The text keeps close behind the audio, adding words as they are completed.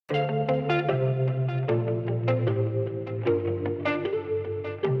Hi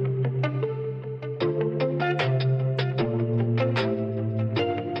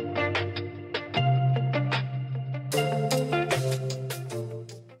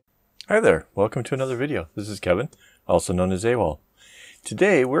there, welcome to another video. This is Kevin, also known as AKAAWOL.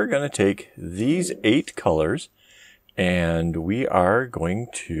 Today we're going to take these 8 colors and we are going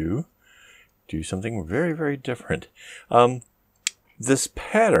to do something very, very different. This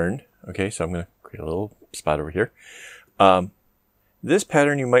pattern, okay, so I'm going to create a little spot over here. This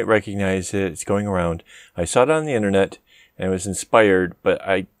pattern, you might recognize it. It's going around. I saw it on the internet and I was inspired, but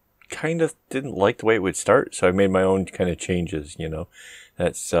I kind of didn't like the way it would start, so I made my own kind of changes, you know.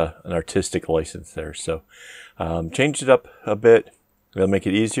 That's an artistic license there. So changed it up a bit. It'll make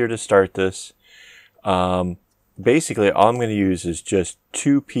it easier to start this. Basically, all I'm going to use is just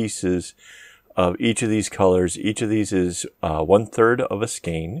 2 pieces of each of these colors. Each of these is 1/3 of a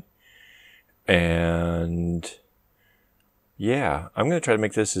skein. And yeah, I'm going to try to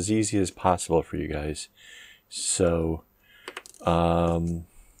make this as easy as possible for you guys. So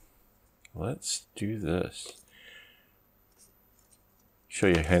let's do this. Show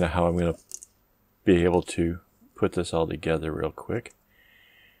you kind of how I'm going to be able to put this all together real quick.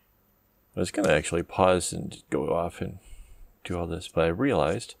 I was going to actually pause and go off and do all this, but I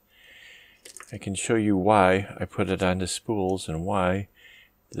realized I can show you why I put it onto spools and why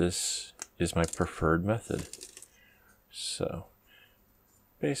this is my preferred method. So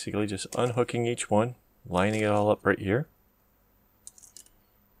basically just unhooking each one, lining it all up right here.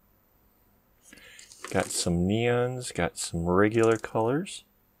 Got some neons, got some regular colors.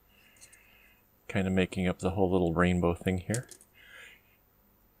 Kind of making up the whole little rainbow thing here.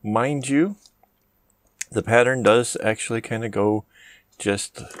 Mind you, the pattern does actually kind of go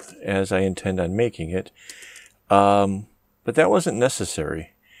just as I intend on making it. But that wasn't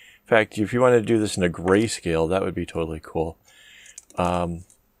necessary. In fact, if you want to do this in a grayscale, that would be totally cool. And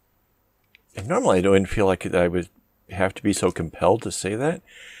normally I don't feel like I would have to be so compelled to say that,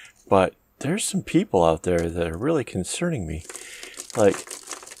 but there's some people out there that are really concerning me. Like,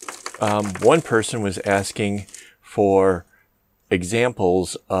 one person was asking for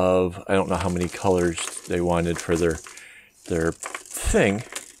examples of, I don't know how many colors they wanted for their thing,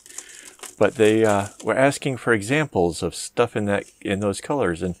 but they were asking for examples of stuff in those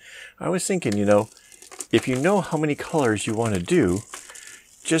colors. And I was thinking, you know, if you know how many colors you want to do,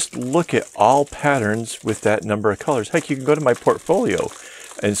 just look at all patterns with that number of colors. Heck, you can go to my portfolio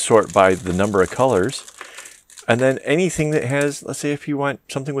and sort by the number of colors. And then anything that has, let's say if you want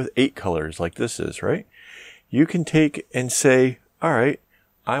something with 8 colors like this is, right? You can take and say, all right,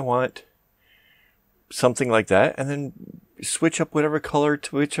 I want something like that, and then switch up whatever color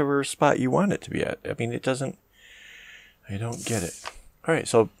to whichever spot you want it to be at. I mean, I don't get it. All right,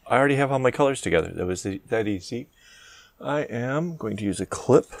 so I already have all my colors together. That was that easy. I am going to use a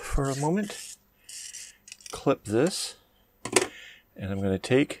clip for a moment. Clip this. And I'm going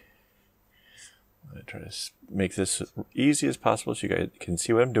to try to make this as easy as possible so you guys can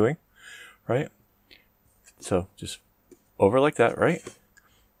see what I'm doing, right? So just over like that, right?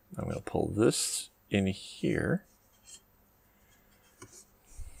 I'm going to pull this in here.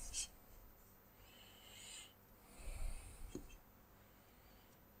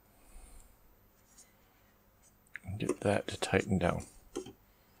 And get that to tighten down.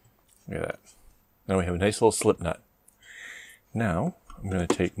 Look at that. Now we have a nice little slip knot. Now, I'm going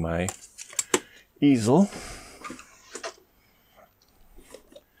to take my easel,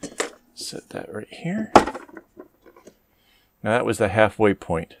 set that right here. Now that was the halfway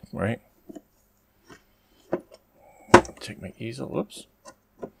point, right? Take my easel, whoops.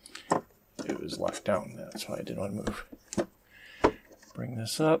 It was locked down, that's why I didn't want to move. Bring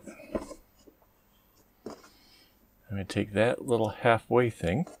this up. I'm going to take that little halfway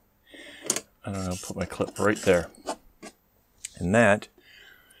thing, I don't know, put my clip right there. And that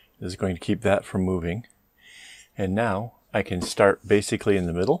is going to keep that from moving. And now I can start basically in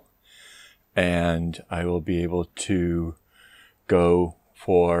the middle, and I will be able to go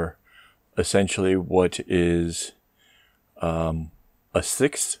for essentially what is a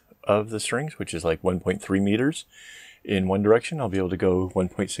 1/6 of the strings, which is like 1.3 meters in one direction. I'll be able to go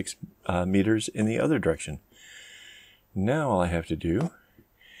 1.6 meters in the other direction. Now all I have to do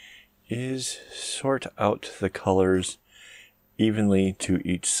is sort out the colors evenly to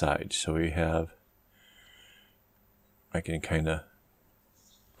each side. So we have, I can kind of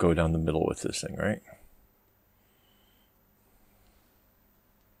go down the middle with this thing, right?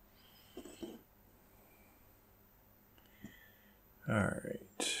 All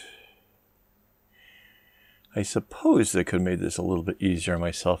right. I suppose I could have made this a little bit easier on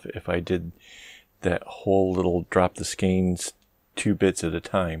myself if I did that whole little drop the skeins 2 bits at a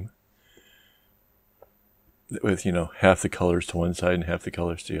time. With, you know, half the colors to one side and half the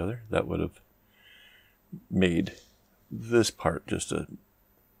colors to the other. That would have made this part just a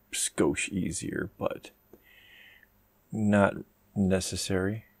skosh easier, but not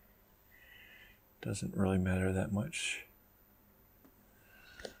necessary. Doesn't really matter that much.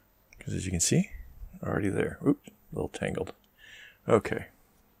 Because as you can see, already there. Oops, a little tangled. Okay,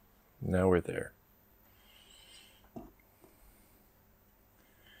 now we're there.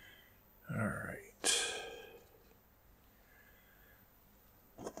 All right.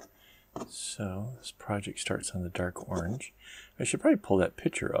 So this project starts on the dark orange. I should probably pull that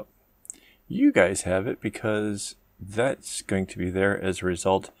picture up. You guys have it because that's going to be there as a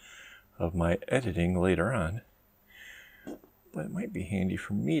result of my editing later on. But it might be handy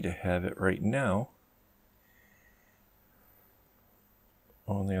for me to have it right now.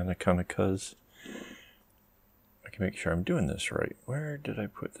 Only on account of because I can make sure I'm doing this right. Where did I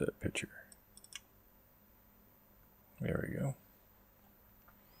put that picture? There we go.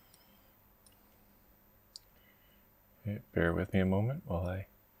 Okay, bear with me a moment while I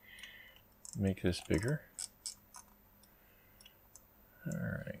make this bigger. All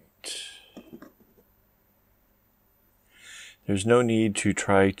right. There's no need to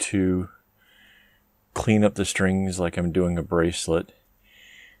try to clean up the strings like I'm doing a bracelet,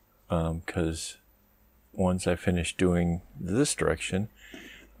 because once I finish doing this direction,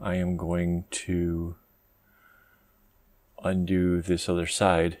 I am going to undo this other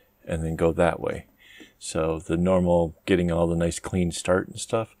side and then go that way. So the normal getting all the nice clean start and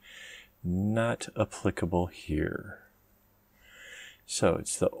stuff, not applicable here. So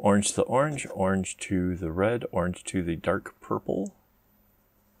it's the orange to the orange, orange to the red, orange to the dark purple.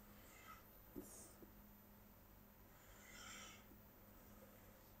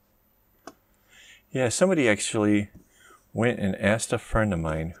 Yeah, somebody actually went and asked a friend of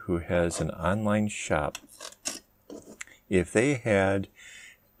mine who has an online shop if they had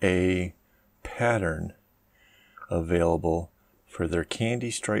a pattern available for their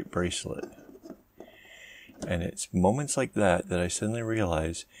candy stripe bracelet. And it's moments like that that I suddenly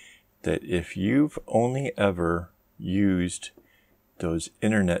realize that if you've only ever used those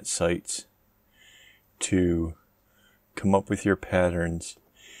internet sites to come up with your patterns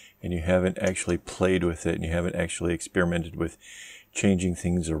and you haven't actually played with it and you haven't actually experimented with changing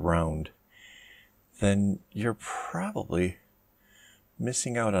things around, then you're probably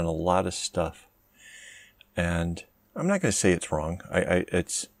missing out on a lot of stuff. And I'm not going to say it's wrong.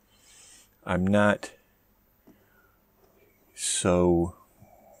 I'm not so,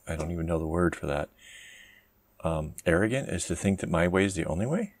 I don't even know the word for that, arrogant as to think that my way is the only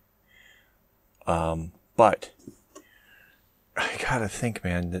way. But I gotta think,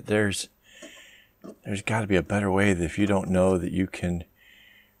 man, that there's got to be a better way that if you don't know that you can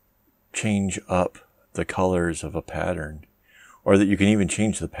change up the colors of a pattern, or that you can even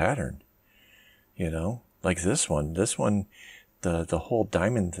change the pattern, you know, like this one, the whole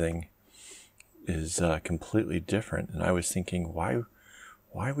diamond thing is completely different. And I was thinking, why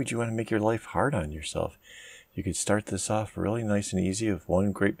would you want to make your life hard on yourself? You could start this off really nice and easy with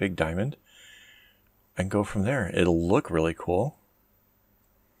one great big diamond and go from there. It'll look really cool.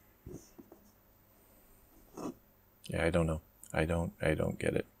 Yeah, I don't know. I don't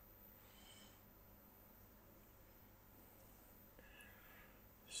get it.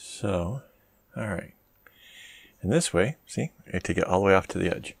 So, all right. And this way, see, I take it all the way off to the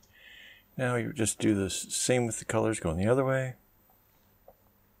edge. Now you just do the same with the colors going the other way.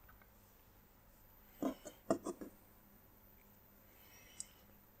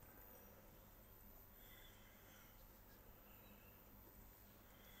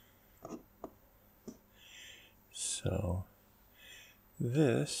 So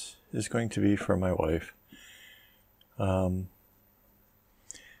this is going to be for my wife.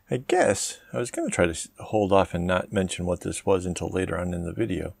 I guess I was going to try to hold off and not mention what this was until later on in the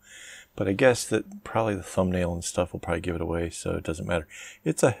video, but I guess that probably the thumbnail and stuff will probably give it away, so it doesn't matter.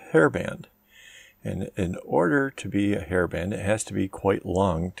 It's a hairband, and in order to be a hairband, it has to be quite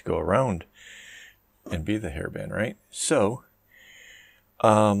long to go around and be the hairband, right? So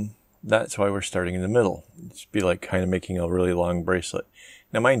that's why we're starting in the middle. It's be like kind of making a really long bracelet.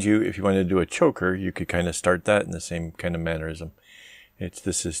 Now, mind you, if you wanted to do a choker, you could kind of start that in the same kind of mannerism.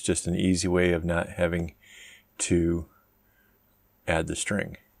 This is just an easy way of not having to add the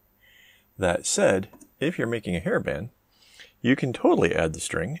string. That said, if you're making a hairband, you can totally add the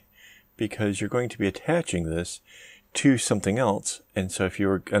string because you're going to be attaching this to something else. And so if you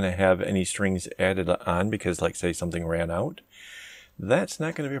were going to have any strings added on because, like, say something ran out, that's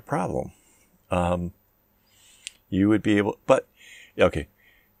not going to be a problem. You would be able, but okay,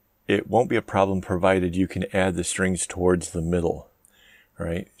 it won't be a problem provided you can add the strings towards the middle,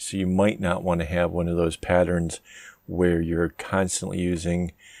 right? So you might not want to have one of those patterns where you're constantly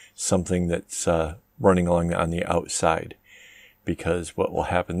using something that's running along on the outside, because what will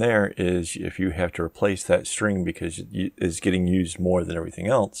happen there is if you have to replace that string because it's getting used more than everything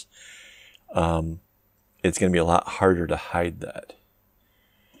else, it's going to be a lot harder to hide that.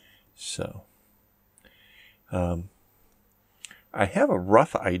 So I have a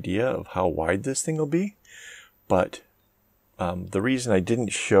rough idea of how wide this thing will be, but the reason I didn't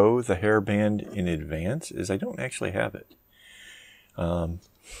show the hairband in advance is I don't actually have it.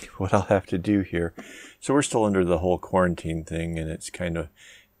 What I'll have to do here, so we're still under the whole quarantine thing, and it's kind of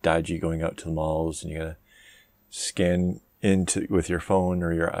dodgy going out to the malls, and you gotta scan into with your phone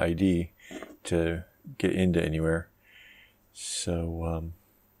or your ID to get into anywhere. So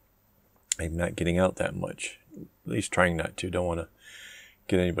I'm not getting out that much, at least trying not to. Don't want to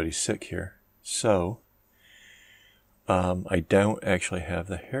get anybody sick here. So I don't actually have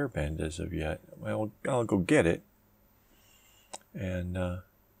the hairband as of yet. I'll go get it, and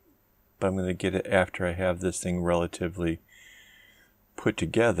but I'm going to get it after I have this thing relatively put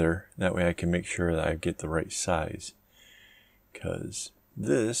together. That way I can make sure that I get the right size, because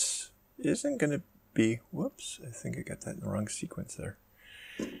this isn't going to be, whoops, I think I got that in the wrong sequence there.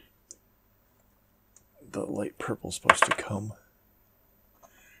 The light purple's supposed to come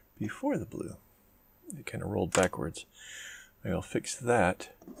before the blue. It kind of rolled backwards. I'll fix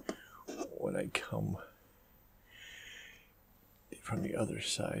that when I come from the other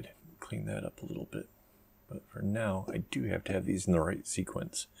side. Clean that up a little bit. But for now, I do have to have these in the right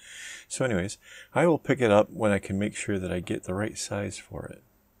sequence. So anyways, I will pick it up when I can make sure that I get the right size for it.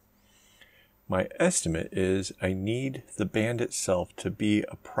 My estimate is I need the band itself to be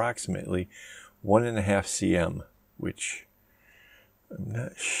approximately 1.5 cm, which I'm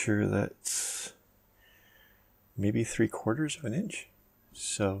not sure that's maybe 3/4 of an inch.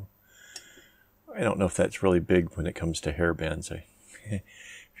 So I don't know if that's really big when it comes to hairbands.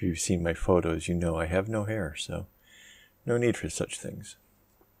 If you've seen my photos, you know I have no hair, so no need for such things.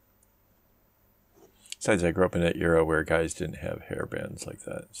 Besides, I grew up in an era where guys didn't have hairbands like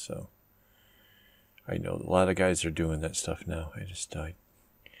that, so I know a lot of guys are doing that stuff now.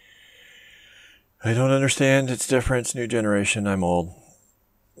 I don't understand. It's different. It's new generation. I'm old.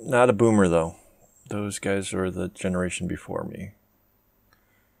 Not a boomer, though. Those guys are the generation before me.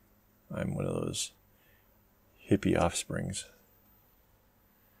 I'm one of those hippie offsprings.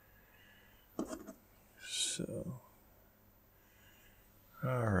 So,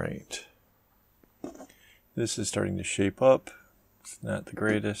 all right. This is starting to shape up. It's not the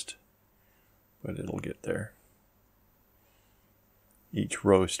greatest, but it'll get there. Each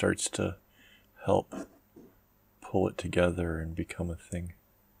row starts to help pull it together and become a thing.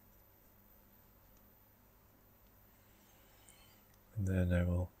 And then I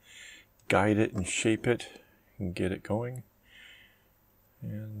will guide it and shape it and get it going.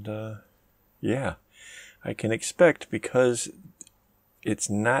 And yeah, I can expect, because it's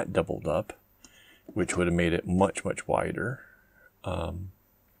not doubled up, which would have made it much, much wider,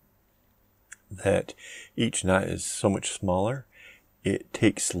 that each knot is so much smaller, it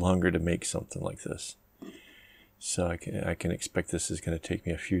takes longer to make something like this. So I can expect this is going to take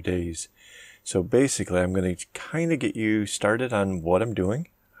me a few days. So basically, I'm going to kind of get you started on what I'm doing,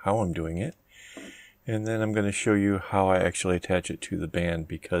 how I'm doing it, and then I'm going to show you how I actually attach it to the band,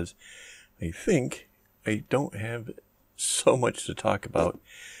 because I think I don't have so much to talk about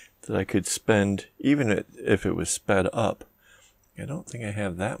that I could spend, even if it was sped up. I don't think I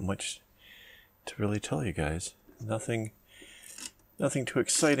have that much to really tell you guys. Nothing too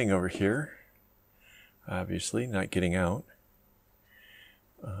exciting over here. Obviously, not getting out.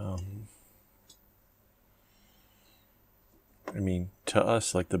 I mean, to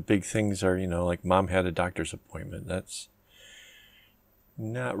us, like, the big things are, like Mom had a doctor's appointment. That's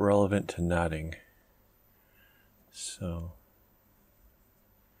not relevant to knotting. So,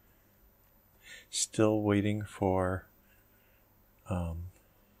 still waiting for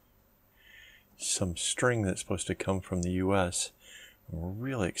some string that's supposed to come from the US. I'm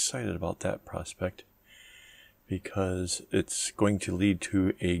really excited about that prospect, because it's going to lead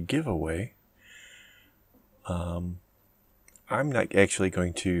to a giveaway. I'm not actually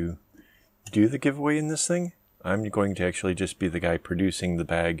going to do the giveaway in this thing. I'm going to actually just be the guy producing the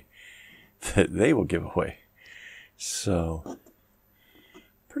bag that they will give away. So,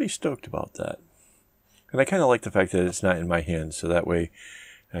 pretty stoked about that. And I kind of like the fact that it's not in my hands, so that way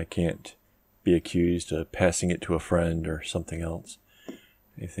I can't be accused of passing it to a friend or something else.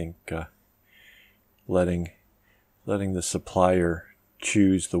 I think letting the supplier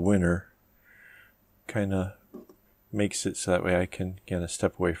choose the winner kind of makes it so that way I can kind of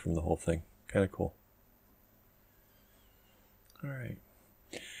step away from the whole thing. Kind of cool. All right.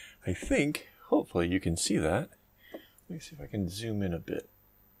 I think, hopefully you can see that. Let me see if I can zoom in a bit.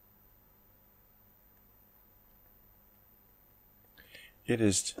 It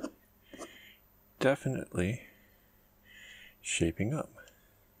is definitely shaping up.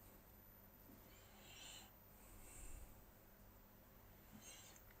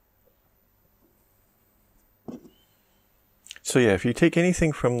 So yeah, if you take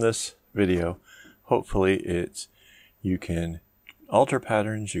anything from this video, hopefully it's you can alter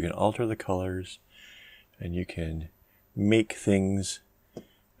patterns, you can alter the colors, and you can make things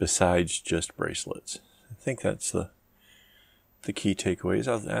besides just bracelets. I think that's the key takeaways.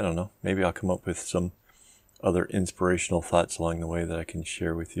 I don't know. Maybe I'll come up with some other inspirational thoughts along the way that I can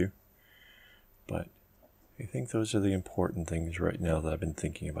share with you. But I think those are the important things right now that I've been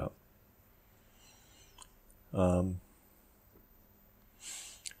thinking about.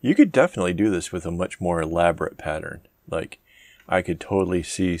 You could definitely do this with a much more elaborate pattern. Like, I could totally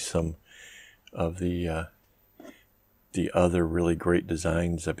see some of the other really great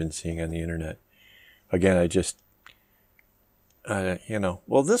designs I've been seeing on the internet. Again, I just,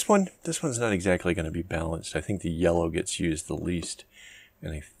 well, this one's not exactly going to be balanced. I think the yellow gets used the least,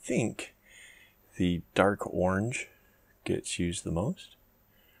 and I think the dark orange gets used the most.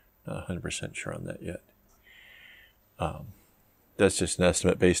 Not 100% sure on that yet. That's just an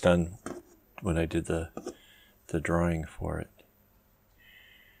estimate based on when I did the drawing for it.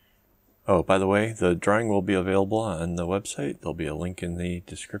 Oh, by the way, the drawing will be available on the website. There'll be a link in the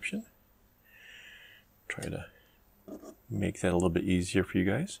description. Try to make that a little bit easier for you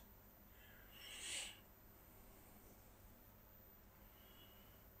guys.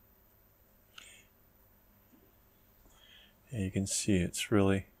 And you can see it's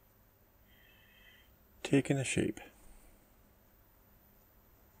really taking a shape.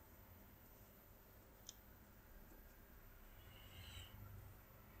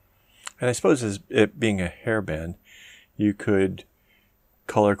 And I suppose as it being a hairband, you could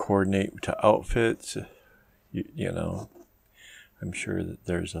color coordinate to outfits. You know, I'm sure that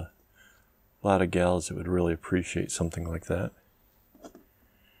there's a lot of gals that would really appreciate something like that.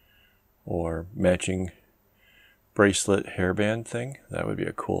 Or matching bracelet hairband thing. That would be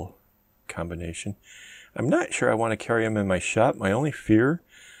a cool combination. I'm not sure I want to carry them in my shop. My only fear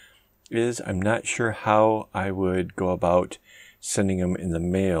is I'm not sure how I would go about sending them in the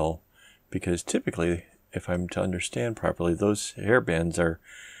mail, because typically, if I'm to understand properly, those hairbands are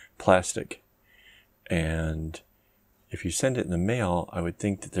plastic. And if you send it in the mail, I would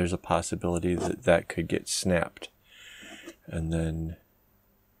think that there's a possibility that that could get snapped. And then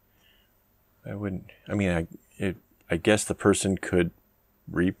I guess the person could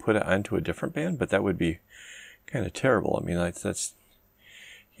re-put it onto a different band, but that would be kind of terrible. I mean, that's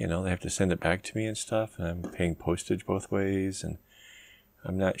they have to send it back to me and stuff, and I'm paying postage both ways, and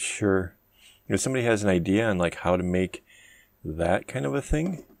I'm not sure. If somebody has an idea on like how to make that kind of a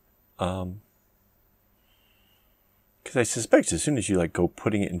thing, because I suspect as soon as you like go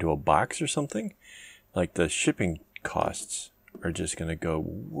putting it into a box or something, like the shipping costs are just going to go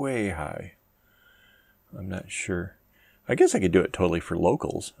way high. I'm not sure. I guess I could do it totally for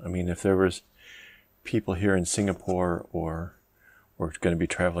locals. I mean, if there was people here in Singapore or we're going to be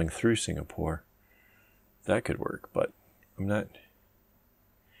traveling through Singapore, that could work, but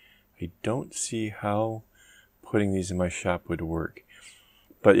I don't see how putting these in my shop would work.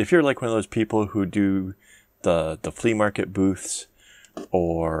 But if you're like one of those people who do the flea market booths,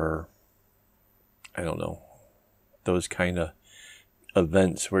 or I don't know, those kind of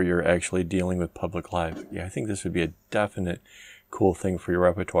events where you're actually dealing with public life, yeah, I think this would be a definite cool thing for your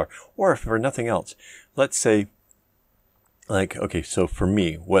repertoire. Or if for nothing else, let's say, like, okay, so for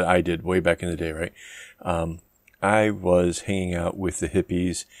me, what I did way back in the day, right? I was hanging out with the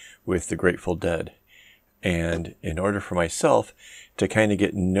hippies, with the Grateful Dead. And in order for myself to kind of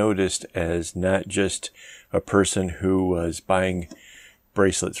get noticed as not just a person who was buying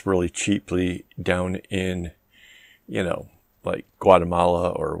bracelets really cheaply down in, like Guatemala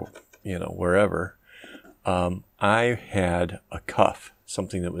or, wherever, I had a cuff,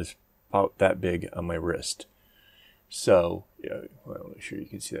 something that was about that big on my wrist. So, yeah, I'm not sure you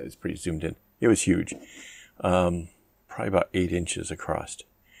can see that. It's pretty zoomed in. It was huge. Probably about 8 inches across.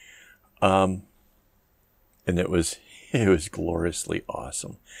 And it was gloriously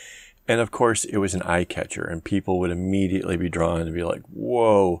awesome. And of course, it was an eye catcher, and people would immediately be drawn to be like,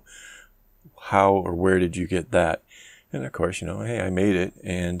 whoa, how or where did you get that? And of course, you know, hey, I made it.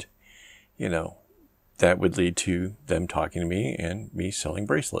 And, you know, that would lead to them talking to me and me selling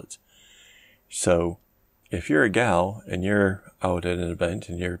bracelets. So if you're a gal and you're out at an event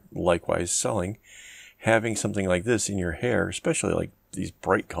and you're likewise selling, having something like this in your hair, especially like these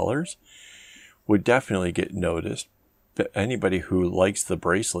bright colors, would definitely get noticed. But anybody who likes the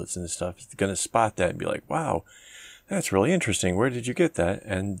bracelets and stuff is going to spot that and be like, wow, that's really interesting. Where did you get that?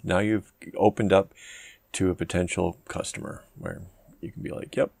 And now you've opened up to a potential customer where you can be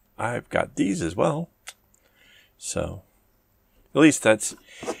like, yep, I've got these as well. So at least that's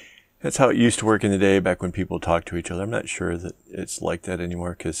how it used to work in the day back when people talked to each other. I'm not sure that it's like that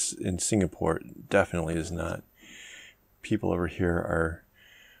anymore, because in Singapore it definitely is not. People over here are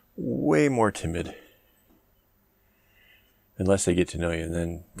way more timid. Unless they get to know you, and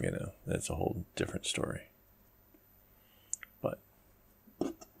then, you know, that's a whole different story. But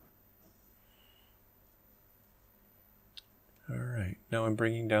all right, now I'm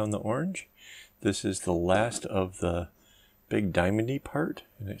bringing down the orange. This is the last of the big diamondy part,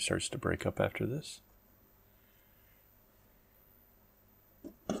 and it starts to break up after this.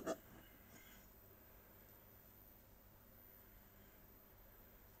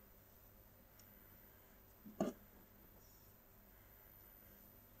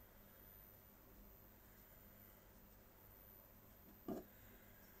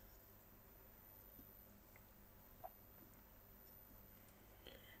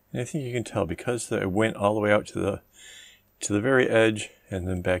 And I think you can tell, because I went all the way out to the very edge and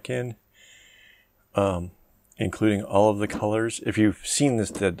then back in, including all of the colors. If you've seen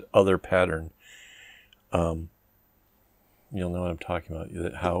that other pattern, you'll know what I'm talking about.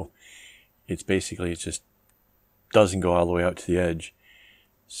 That how it's basically, it just doesn't go all the way out to the edge.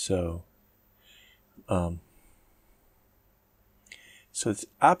 So, so it's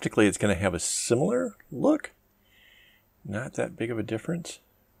optically it's going to have a similar look. Not that big of a difference.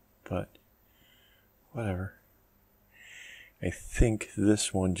 But whatever. I think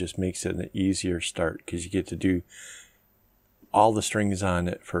this one just makes it an easier start, because you get to do all the strings on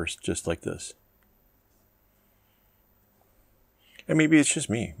it first, just like this. And maybe it's just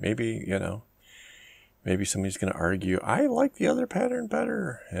me. Maybe, you know, maybe somebody's going to argue, I like the other pattern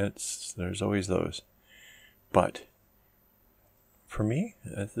better. There's always those. But for me,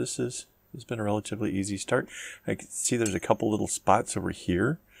 this has been a relatively easy start. I can see there's a couple little spots over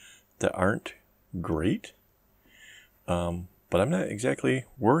here that aren't great, but I'm not exactly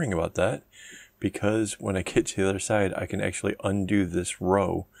worrying about that, because when I get to the other side, I can actually undo this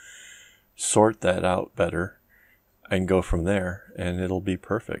row, sort that out better, and go from there, and it'll be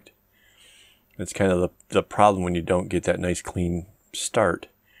perfect. It's kind of the problem when you don't get that nice clean start,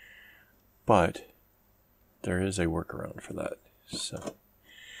 but there is a workaround for that. So,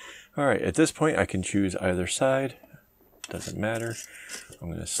 all right, at this point I can choose either side. Doesn't matter. I'm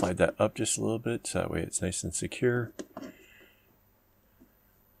going to slide that up just a little bit, so that way it's nice and secure. I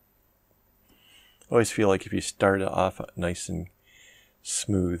always feel like if you start it off nice and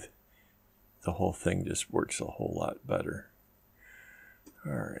smooth, the whole thing just works a whole lot better.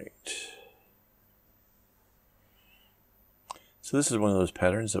 All right. So this is one of those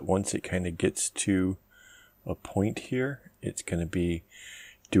patterns that once it kind of gets to a point here, it's going to be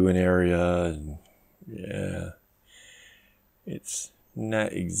do an area, and yeah. It's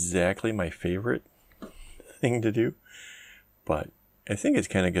not exactly my favorite thing to do, but I think it's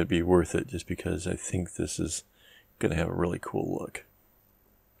kind of going to be worth it, just because I think this is going to have a really cool look.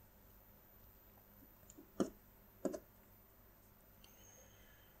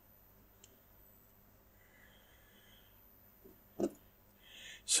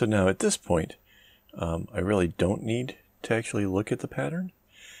 So now at this point, I really don't need to actually look at the pattern,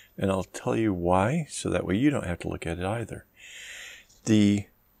 and I'll tell you why, so that way you don't have to look at it either. There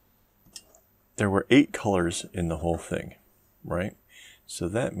were 8 colors in the whole thing, right? So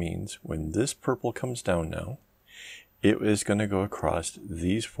that means when this purple comes down now, it is going to go across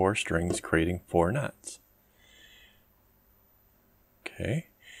these 4 strings, creating 4 knots. Okay.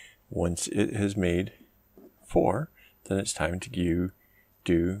 Once it has made 4, then it's time to do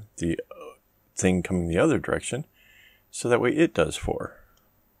the thing coming the other direction, so that way it does 4.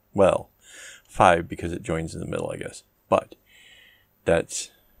 Well, 5, because it joins in the middle, I guess. But that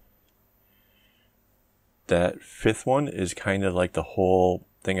 5th one is kind of like the whole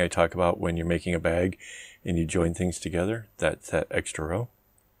thing I talk about when you're making a bag and you join things together. That's that extra row.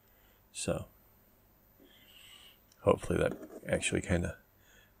 So hopefully that actually kind of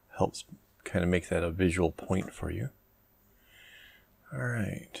helps kind of make that a visual point for you. All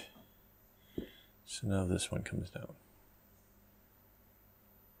right. So now this one comes down.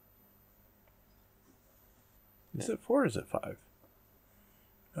 Is it 4 or is it 5?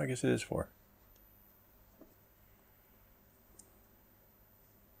 I guess it is 4.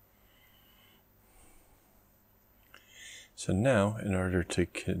 So now, in order to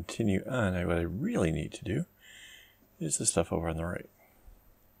continue on, what I really need to do is the stuff over on the right.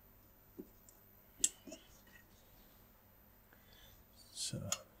 So,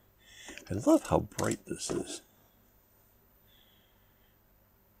 I love how bright this is.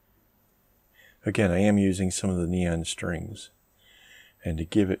 Again, I am using some of the neon strings. And to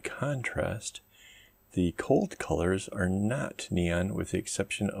give it contrast, the cold colors are not neon with the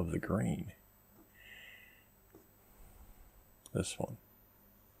exception of the green. This one.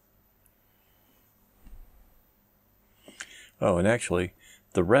 Oh, and actually,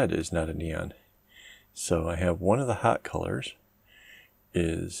 the red is not a neon. So I have one of the hot colors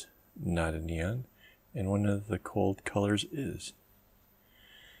is not a neon, and one of the cold colors is.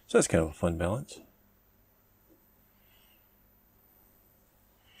 So that's kind of a fun balance.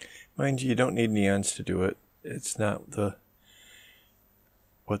 Mind you, you don't need neons to do it. It's not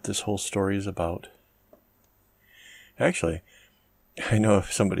what this whole story is about. Actually, I know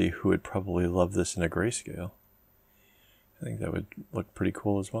of somebody who would probably love this in a grayscale. I think that would look pretty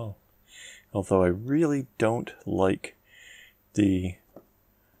cool as well. Although I really don't like the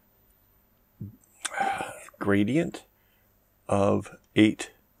gradient of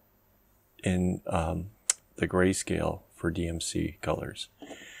 8 in the grayscale for DMC colors.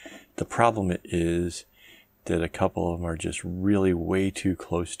 The problem is that a couple of them are just really way too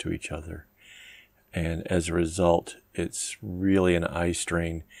close to each other. And as a result, it's really an eye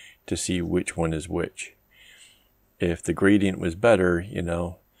strain to see which one is which. If the gradient was better, you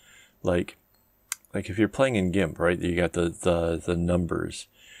know, like if you're playing in GIMP, right, you got the numbers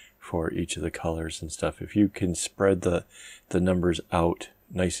for each of the colors and stuff. If you can spread the numbers out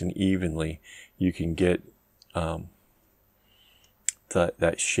nice and evenly, you can get that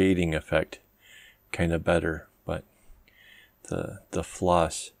shading effect kind of better. But the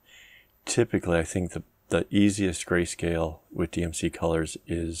floss, typically I think the easiest grayscale with DMC colors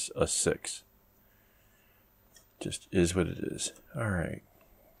is a 6. Just is what it is. All right,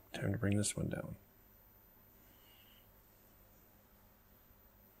 time to bring this one down.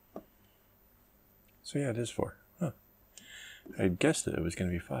 So yeah, it is 4. Huh. I guessed that it was going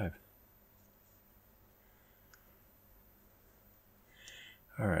to be 5.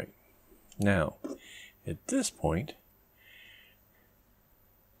 All right. Now, at this point,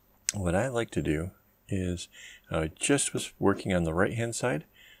 what I like to do is I just was working on the right-hand side,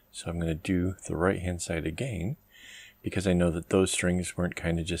 so I'm going to do the right-hand side again, because I know that those strings weren't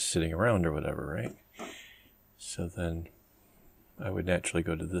kind of just sitting around or whatever, right? So then I would naturally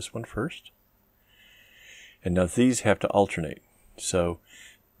go to this one first. And now these have to alternate. So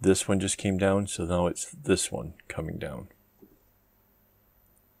this one just came down, so now it's this one coming down.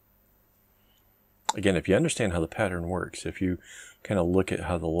 Again, if you understand how the pattern works, if you kind of look at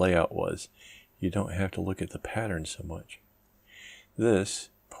how the layout was, you don't have to look at the pattern so much.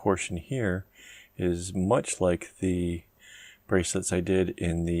 This portion here is much like the bracelets I did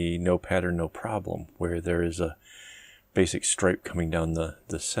in the No Pattern, No Problem, where there is a basic stripe coming down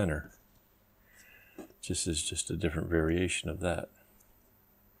the center. This is just a different variation of that.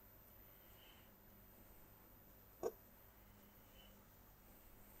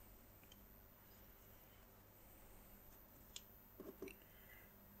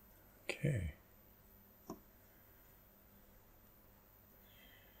 Okay.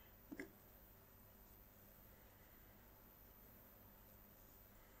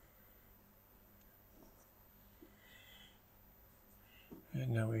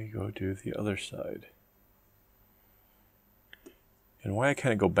 And now we go do the other side. And why I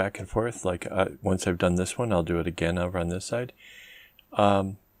kind of go back and forth, like once I've done this one, I'll do it again over on this side.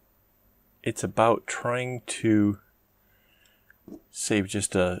 It's about trying to save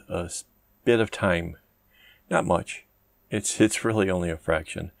just a bit of time. Not much. It's really only a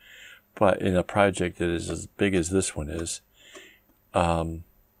fraction. But in a project that is as big as this one is,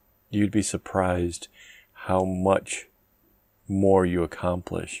 you'd be surprised how much more you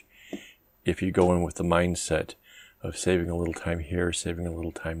accomplish if you go in with the mindset of saving a little time here, saving a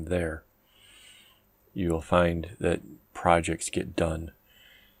little time there. You'll find that projects get done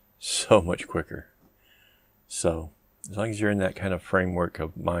so much quicker. So as long as you're in that kind of framework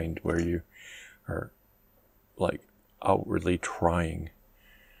of mind where you are like outwardly trying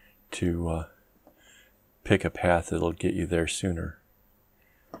to pick a path that'll get you there sooner.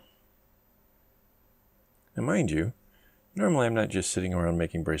 And mind you, normally I'm not just sitting around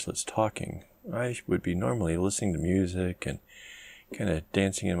making bracelets talking. I would be normally listening to music and kind of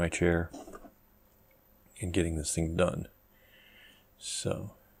dancing in my chair and getting this thing done.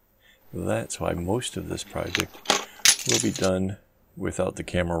 So that's why most of this project will be done without the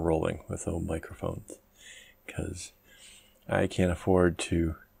camera rolling, with no microphones, because I can't afford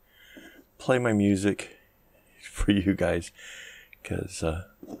to play my music for you guys, because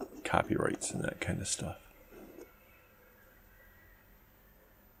copyrights and that kind of stuff.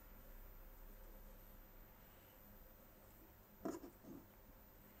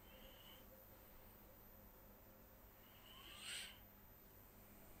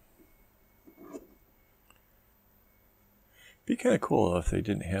 Be kind of cool if they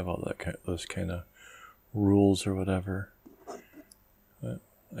didn't have all that those kind of rules or whatever. But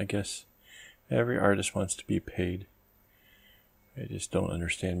I guess every artist wants to be paid. I just don't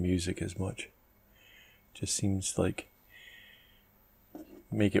understand music as much. Just seems like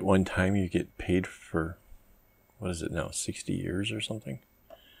make it one time, you get paid for, what is it now, 60 years or something?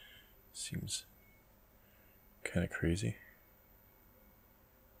 Seems kind of crazy.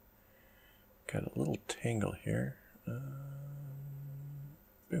 Got a little tangle here.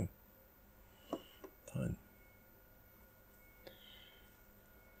 Boom. Done.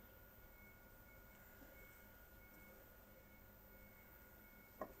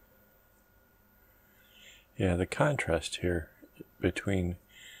 Yeah, the contrast here between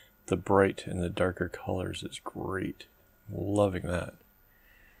the bright and the darker colors is great. I'm loving that.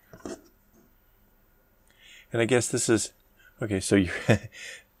 And I guess this is, okay, so you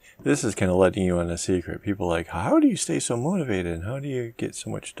this is kind of letting you on a secret. People are like, how do you stay so motivated and how do you get so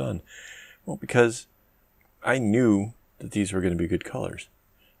much done? Well, because I knew that these were going to be good colors.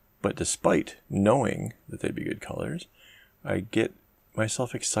 But despite knowing that they'd be good colors, I get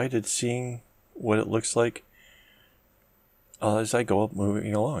myself excited seeing what it looks like as I go up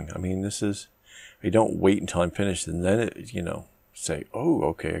moving along. I mean, this is, I don't wait until I'm finished and then it, you know, say, oh,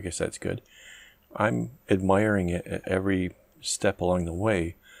 okay, I guess that's good. I'm admiring it at every step along the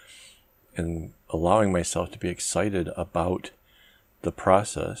way and allowing myself to be excited about the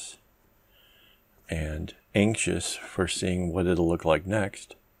process and anxious for seeing what it'll look like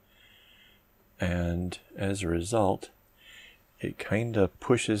next. And as a result, it kind of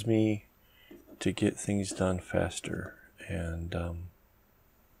pushes me to get things done faster. And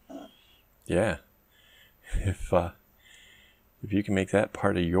yeah, if you can make that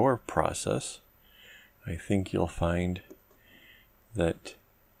part of your process, I think you'll find that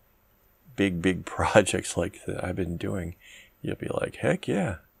big projects like that I've been doing, you'll be like, heck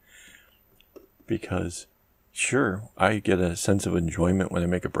yeah. Because sure, I get a sense of enjoyment when I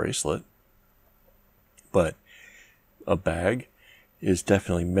make a bracelet, but a bag is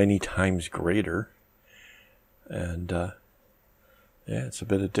definitely many times greater. And yeah, it's a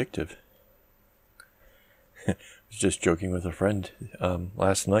bit addictive. I was just joking with a friend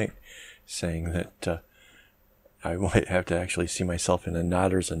last night, saying that I might have to actually see myself in a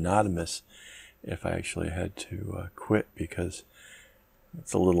Knotters Anonymous if I actually had to quit, because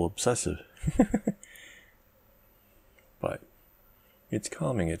it's a little obsessive. But it's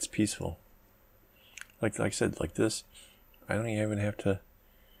calming, it's peaceful. Like I said, like this, I don't even have to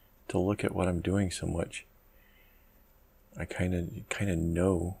look at what I'm doing so much. I kind of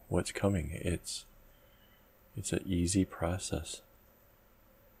know what's coming. It's an easy process.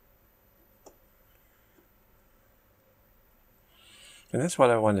 And that's what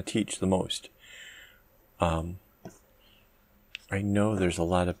I want to teach the most. I know there's a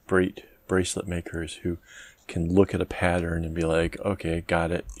lot of great bracelet makers who can look at a pattern and be like, okay,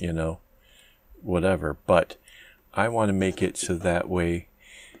 got it, you know, whatever. But I want to make it so that way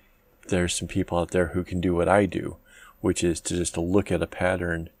there's some people out there who can do what I do, which is to just look at a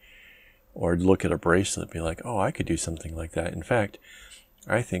pattern or look at a bracelet and be like, oh, I could do something like that. In fact,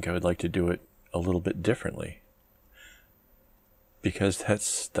 I think I would like to do it a little bit differently, because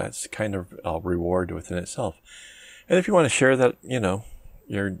that's kind of a reward within itself. And if you want to share that, you know,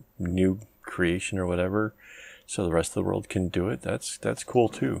 your new creation or whatever, so the rest of the world can do it, that's cool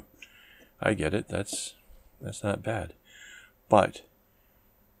too. I get it. That's not bad. But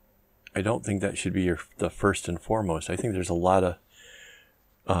I don't think that should be the first and foremost. I think there's a lot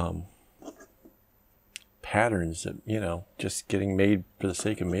of patterns that, you know, just getting made for the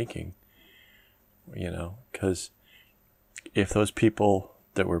sake of making, you know, because if those people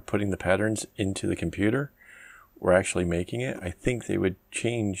that were putting the patterns into the computer were actually making it, I think they would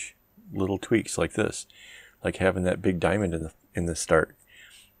change little tweaks like this, like having that big diamond in the start.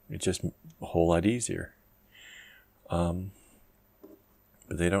 It's just a whole lot easier. But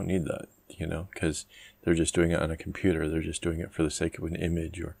they don't need that. you know, because they're just doing it on a computer. They're just doing it for the sake of an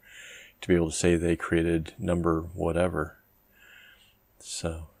image, or to be able to say they created number whatever.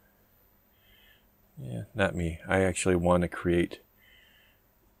 So, yeah, not me. I actually want to create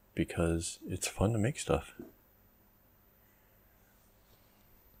because it's fun to make stuff.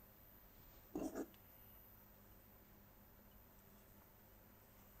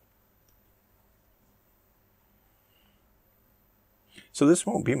 So this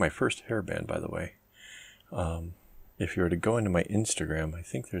won't be my first hairband, by the way. If you were to go into my Instagram, I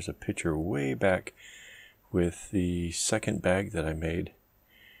think there's a picture way back with the second bag that I made,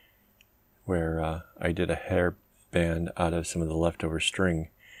 where I did a hairband out of some of the leftover string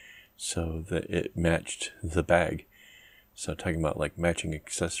so that it matched the bag. So talking about like matching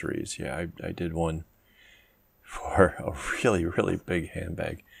accessories, yeah, I did one for a really, really big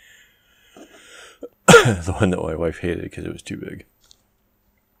handbag. The one that my wife hated because it was too big.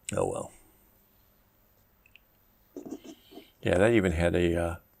 Oh well. Yeah, that even had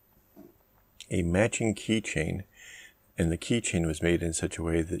a matching keychain, and the keychain was made in such a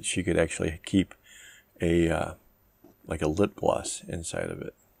way that she could actually keep a like a lip gloss inside of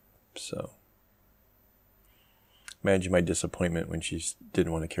it. So imagine my disappointment when she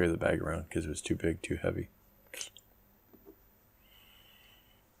didn't want to carry the bag around because it was too big, too heavy.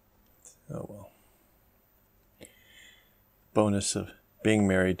 Oh well. Bonus of being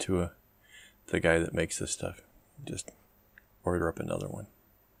married to the guy that makes this stuff. Just order up another one.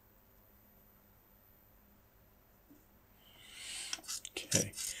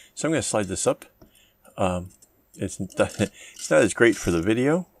 Okay, so I'm going to slide this up. It's not as great for the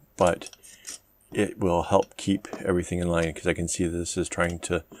video, but it will help keep everything in line because I can see this is trying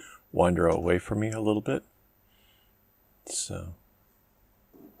to wander away from me a little bit. So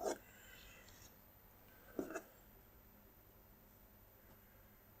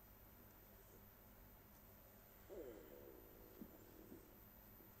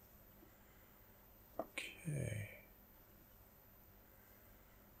okay.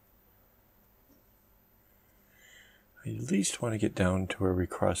 I at least want to get down to where we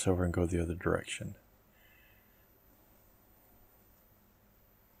cross over and go the other direction.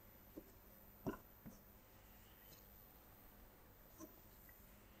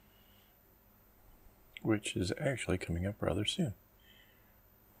 Which is actually coming up rather soon.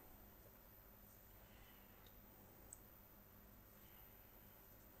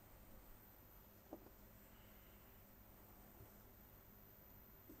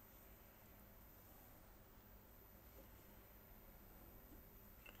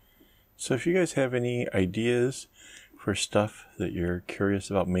 So if you guys have any ideas for stuff that you're curious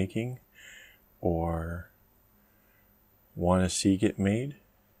about making or want to see get made,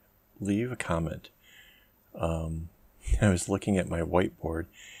 leave a comment. I was looking at my whiteboard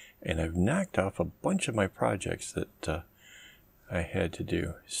and I've knocked off a bunch of my projects that I had to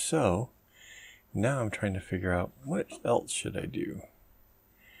do. So now I'm trying to figure out what else should I do.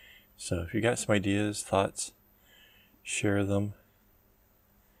 So if you got some ideas, thoughts, share them.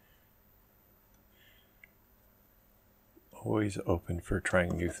 Always open for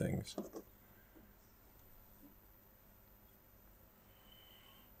trying new things.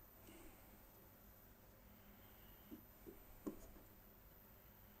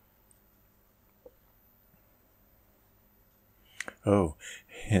 Oh,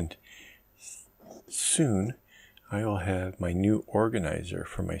 and soon I will have my new organizer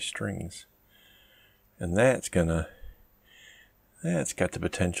for my strings. And that's got the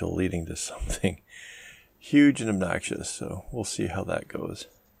potential leading to something huge and obnoxious, so we'll see how that goes.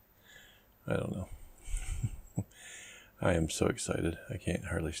 I don't know. I am so excited. I can't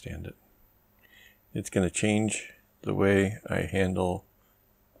hardly stand it. It's going to change the way I handle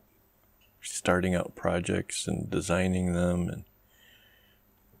starting out projects and designing them, and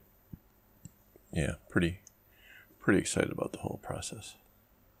yeah, pretty excited about the whole process.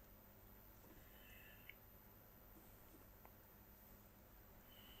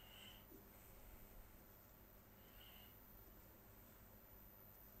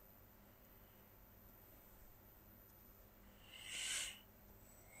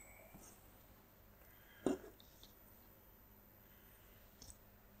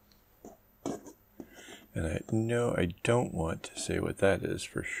 And I know I don't want to say what that is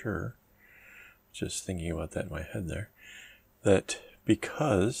for sure. Just thinking about that in my head there. That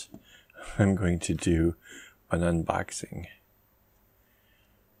because I'm going to do an unboxing.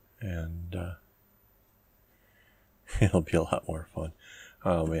 And it'll be a lot more fun.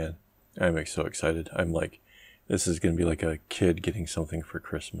 Oh man, I'm so excited. I'm like, this is going to be like a kid getting something for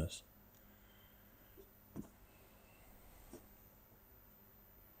Christmas.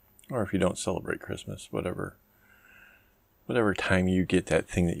 Or if you don't celebrate Christmas, whatever time you get that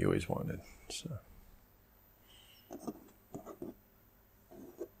thing that you always wanted. So.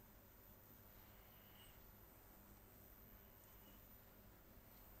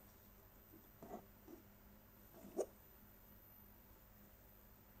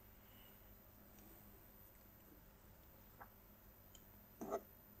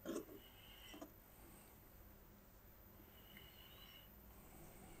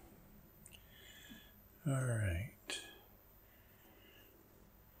 All right.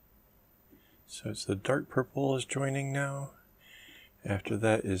 So it's the dark purple is joining now. After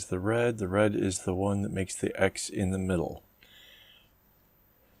that is the red. The red is the one that makes the X in the middle.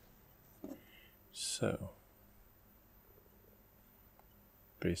 So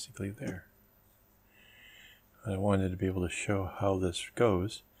basically there. I wanted to be able to show how this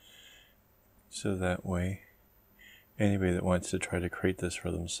goes, so that way anybody that wants to try to create this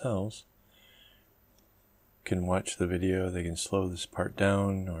for themselves can watch the video. They can slow this part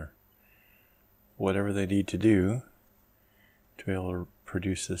down or whatever they need to do to be able to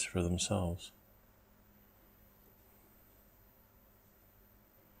produce this for themselves.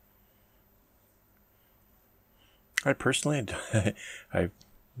 I personally, I've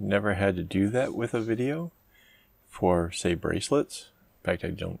never had to do that with a video for, say, bracelets. In fact, I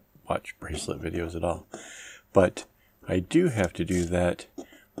don't watch bracelet videos at all. But I do have to do that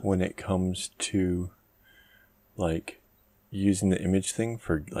when it comes to, like, using the image thing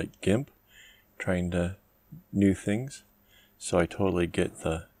for, like, GIMP, trying to new things. So I totally get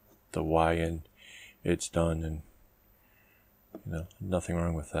the why, and it's done, and, you know, nothing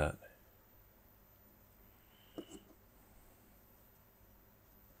wrong with that.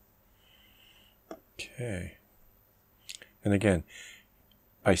 Okay. And again,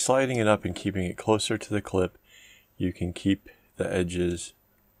 by sliding it up and keeping it closer to the clip, you can keep the edges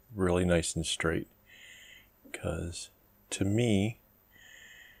really nice and straight. Because to me,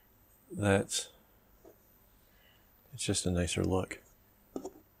 it's just a nicer look.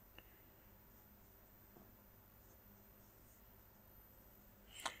 Of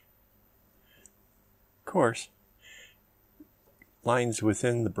course, lines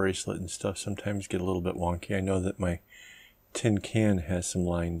within the bracelet and stuff sometimes get a little bit wonky. I know that my tin can has some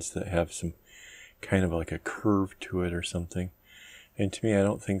lines that have some kind of like a curve to it or something. And to me, I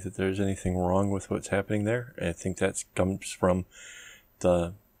don't think that there's anything wrong with what's happening there. I think that comes from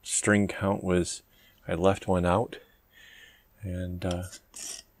the string count was, I left one out. And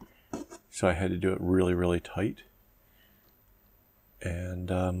so I had to do it really, really tight.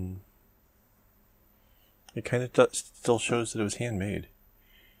 And it kind of still shows that it was handmade.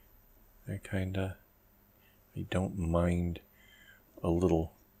 I don't mind a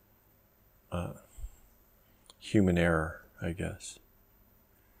little human error, I guess.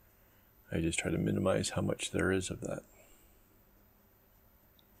 I just try to minimize how much there is of that.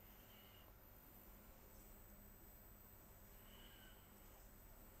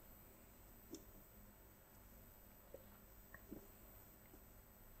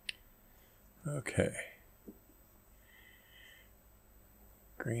 Okay.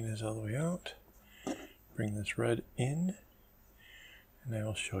 Green is all the way out. Bring this red in, and I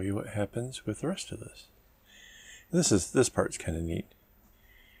will show you what happens with the rest of this. This part's kind of neat.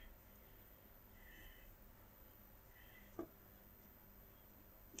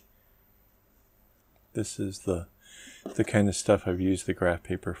 This is the kind of stuff I've used the graph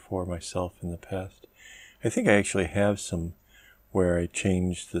paper for myself in the past. I think I actually have some where I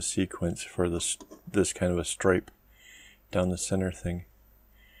changed the sequence for this kind of a stripe down the center thing.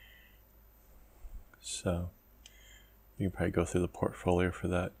 So you can probably go through the portfolio for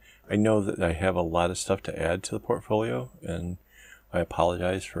that. I know that I have a lot of stuff to add to the portfolio, and I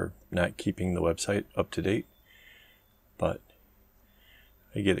apologize for not keeping the website up to date, but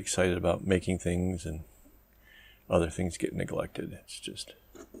I get excited about making things and other things get neglected. It's just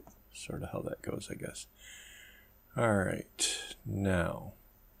sort of how that goes, I guess. All right, now,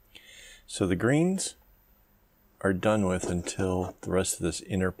 so the greens are done with until the rest of this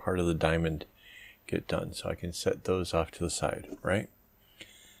inner part of the diamond get done. So I can set those off to the side, right?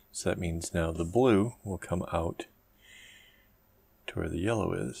 So that means now the blue will come out to where the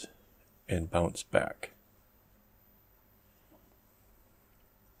yellow is and bounce back.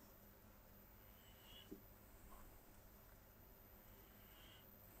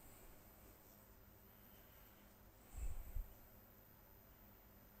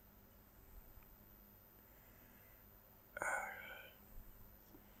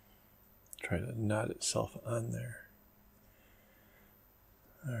 Try to knot itself on there.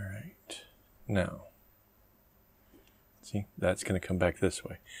 All right, now See, that's going to come back this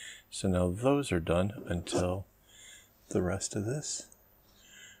way. So now those are done until the rest of this.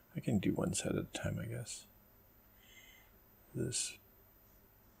 I can do one side at a time, I guess. This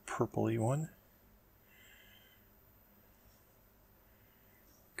purpley one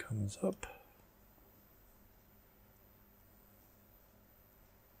comes up.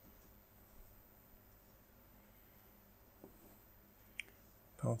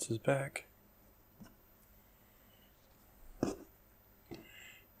 Bounces back.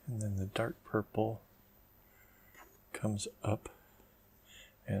 And then the dark purple comes up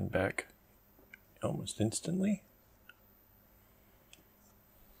and back almost instantly.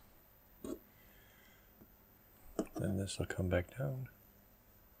 Then this will come back down.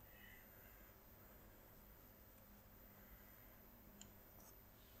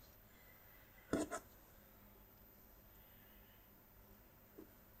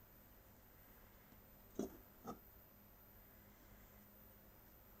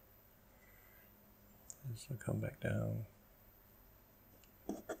 This will come back down.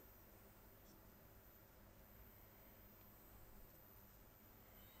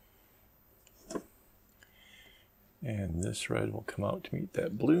 And this red will come out to meet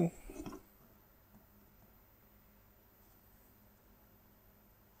that blue.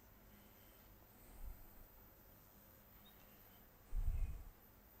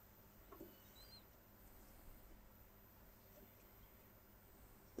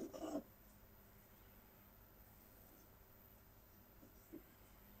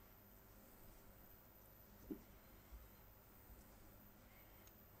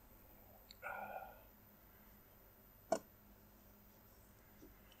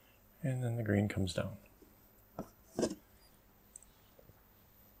 And then the green comes down.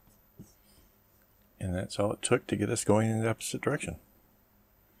 And that's all it took to get us going in the opposite direction.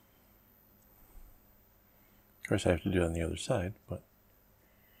 Of course, I have to do it on the other side, but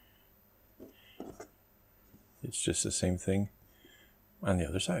it's just the same thing on the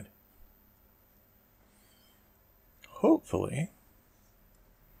other side. Hopefully,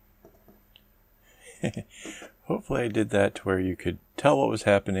 hopefully I did that to where you could tell what was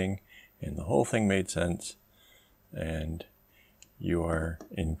happening and the whole thing made sense, and you are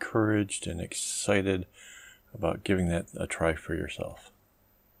encouraged and excited about giving that a try for yourself.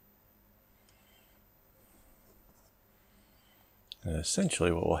 And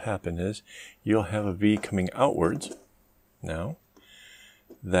essentially what will happen is you'll have a V coming outwards now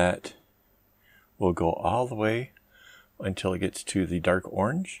that will go all the way until it gets to the dark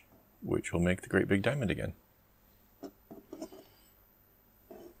orange, which will make the great big diamond again.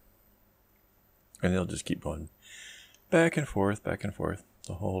 And it'll just keep going back and forth,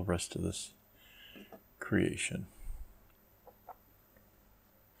 the whole rest of this creation.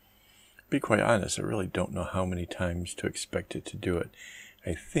 Be quite honest, I really don't know how many times to expect it to do it.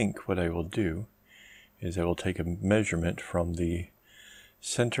 I think what I will do is I will take a measurement from the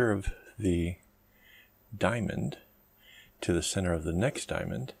center of the diamond to the center of the next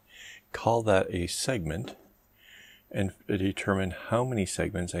diamond, call that a segment, and determine how many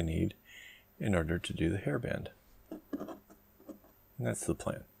segments I need in order to do the hairband. And that's the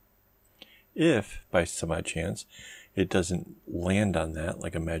plan. If, by some odd chance, it doesn't land on that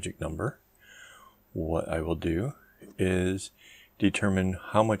like a magic number, what I will do is determine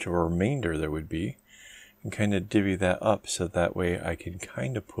how much of a remainder there would be and kind of divvy that up so that way I can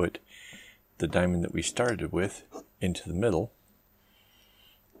kind of put the diamond that we started with into the middle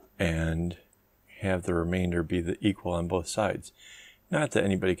and have the remainder be the equal on both sides. Not that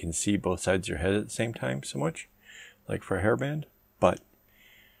anybody can see both sides of your head at the same time so much, like for a hairband, but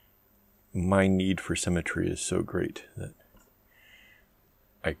my need for symmetry is so great that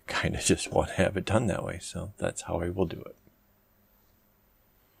I kind of just want to have it done that way, so that's how I will do it.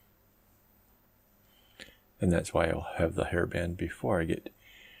 And that's why I'll have the hairband before I get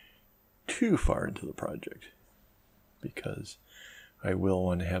too far into the project, because I will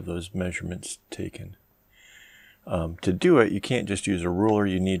want to have those measurements taken. To do it, you can't just use a ruler.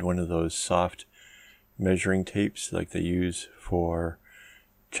 You need one of those soft measuring tapes like they use for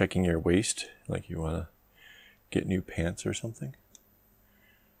checking your waist, like you want to get new pants or something.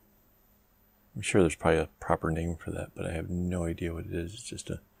 I'm sure there's probably a proper name for that, but I have no idea what it is. It's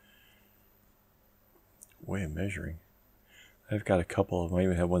just a way of measuring. I've got a couple of them. I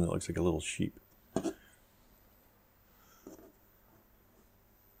even have one that looks like a little sheep.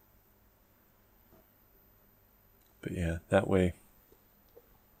 But yeah, that way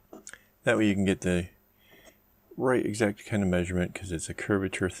you can get the right exact kind of measurement, because it's a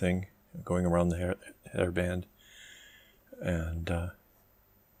curvature thing going around the hairband, and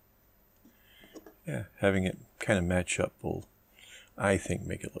Yeah, having it kind of match up will, I think,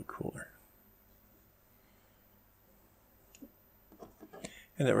 make it look cooler.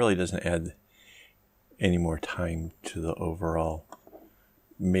 And it really doesn't add any more time to the overall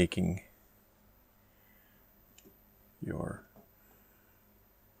making your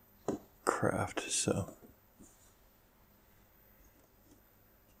craft. So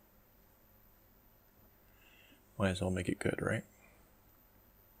might as well make it good, right?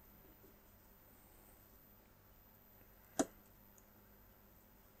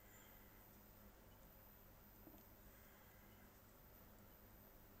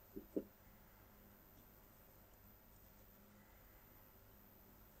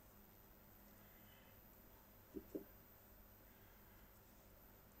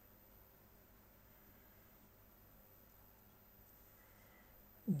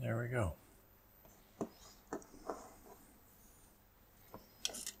 There we go.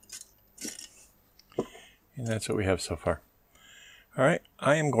 And that's what we have so far. All right,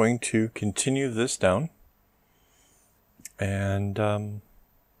 I am going to continue this down, and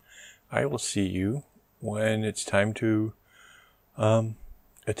I will see you when it's time to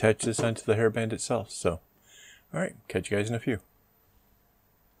attach this onto the hairband itself. So, all right, catch you guys in a few.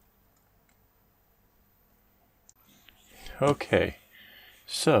 Okay,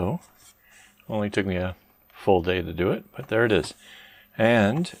 so only took me a full day to do it, but there it is.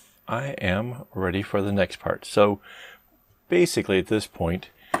 And I am ready for the next part. So basically at this point,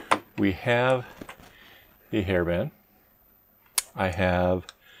 we have the hairband. I have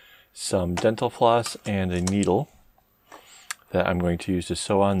some dental floss and a needle that I'm going to use to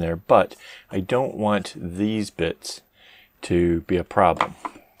sew on there, but I don't want these bits to be a problem,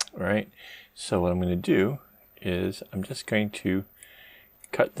 right? So what I'm going to do is I'm just going to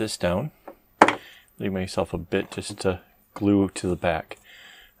cut this down, leave myself a bit just to glue to the back.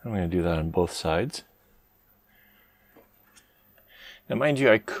 I'm going to do that on both sides. Now mind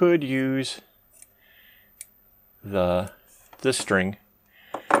you, I could use this string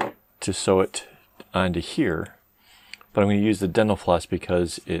to sew it onto here, but I'm going to use the dental floss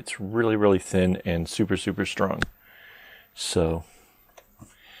because it's really, really thin and super, super strong. So,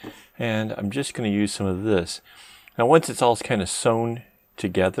 and I'm just going to use some of this. Now once it's all kind of sewn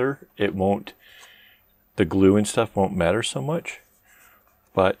together, it won't, the glue and stuff won't matter so much.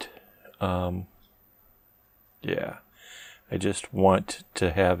 But yeah, I just want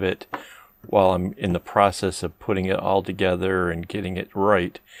to have it while I'm in the process of putting it all together and getting it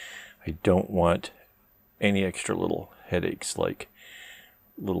right. I don't want any extra little headaches like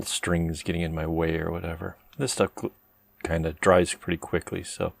little strings getting in my way or whatever. This stuff kind of dries pretty quickly,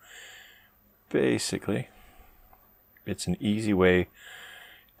 so basically it's an easy way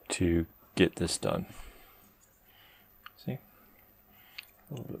to get this done. See?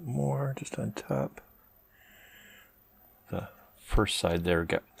 A little bit more just on top. The first side there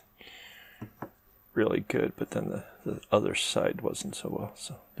got really good, but then the other side wasn't so well.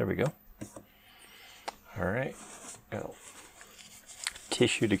 So there we go. All right, got a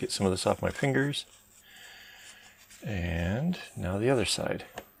tissue to get some of this off my fingers. And now the other side.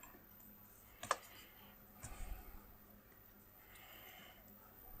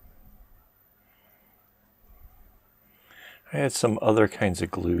 I had some other kinds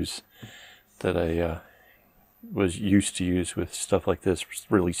of glues that I was used to use with stuff like this,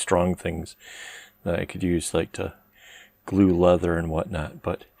 really strong things that I could use like to glue leather and whatnot.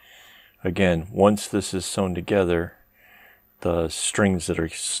 But again, once this is sewn together, the strings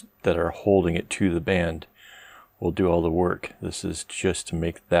that are holding it to the band will do all the work. This is just to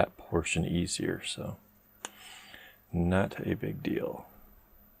make that portion easier, so not a big deal.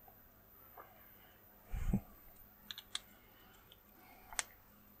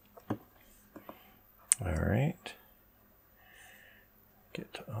 All right,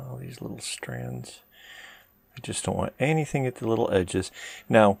 get to all these little strands. I just don't want anything at the little edges.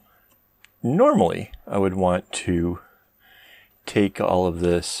 Now, normally I would want to take all of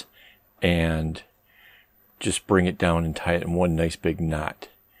this and just bring it down and tie it in one nice big knot.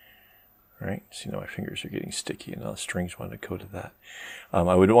 All right, so now my fingers are getting sticky and all the strings want to go to that.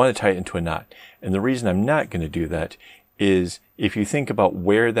 I would want to tie it into a knot. And the reason I'm not going to do that is if you think about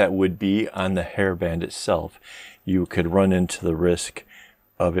where that would be on the hairband itself, you could run into the risk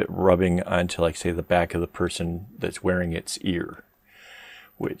of it rubbing onto, like, say, the back of the person that's wearing its ear,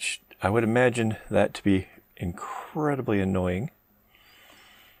 which I would imagine that to be incredibly annoying.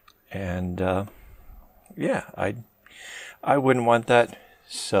 And yeah, I wouldn't want that,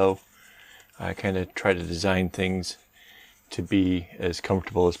 so I kind of try to design things to be as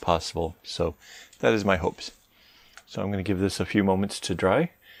comfortable as possible. So that is my hopes. So I'm going to give this a few moments to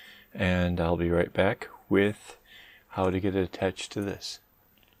dry, and I'll be right back with how to get it attached to this.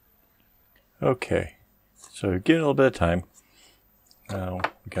 Okay, so give it a little bit of time. Now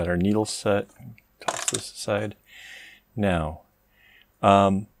we got our needle set. Toss this aside. Now,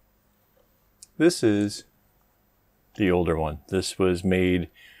 this is the older one. This was made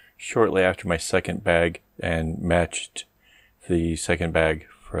shortly after my second bag and matched the second bag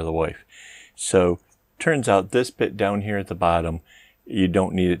for the wife. So turns out this bit down here at the bottom, you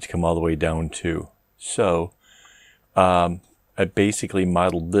don't need it to come all the way down to. So I basically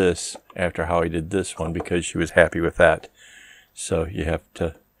modeled this after how I did this one because she was happy with that. So you have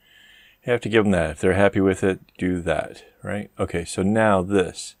to give them that. If they're happy with it, do that, right? Okay, so now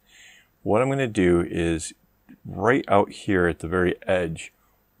this. What I'm going to do is right out here at the very edge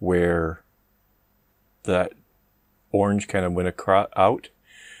where that orange kind of went out,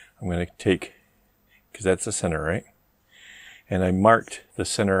 I'm going to take, because that's the center, right? And I marked the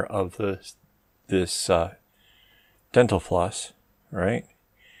center of this dental floss, right?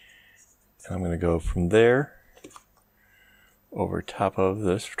 And I'm going to go from there over top of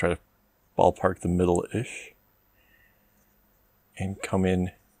this, try to ballpark the middle-ish, and come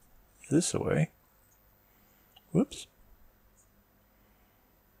in this way. Whoops.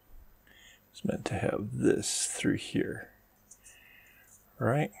 It's meant to have this through here,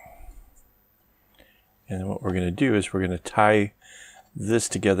 right? And what we're going to do is we're going to tie this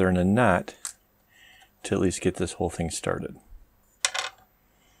together in a knot to at least get this whole thing started.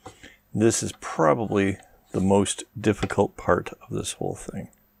 This is probably the most difficult part of this whole thing,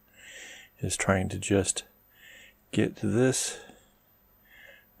 is trying to just get this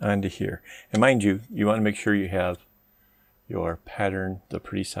onto here. And mind you, you want to make sure you have your pattern, the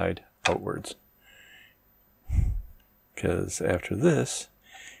pretty side, outwards. Because after this,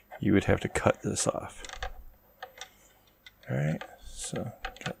 you would have to cut this off. Alright, so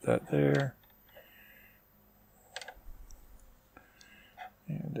got that there.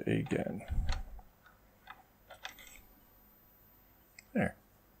 And again. There.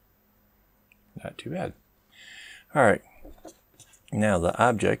 Not too bad. Alright. Now the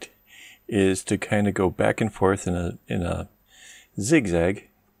object is to kind of go back and forth in a zigzag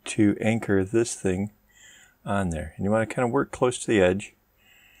to anchor this thing on there. And you want to kind of work close to the edge.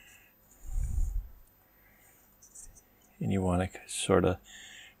 And you want to sort of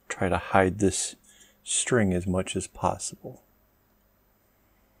try to hide this string as much as possible.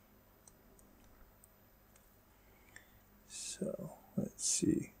 So let's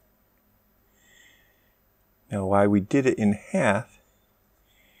see. Now why we did it in half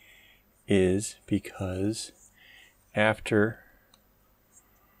is because after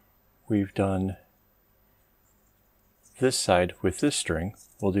we've done this side with this string,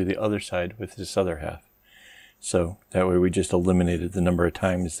 we'll do the other side with this other half. So that way we just eliminated the number of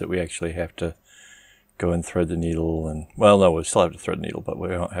times that we actually have to go and thread the needle, and well, no, we still have to thread the needle, but we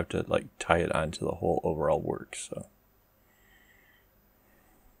don't have to like tie it onto the whole overall work. So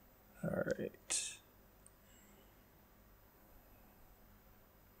all right.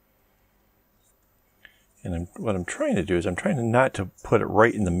 And what I'm trying to do is I'm trying to not to put it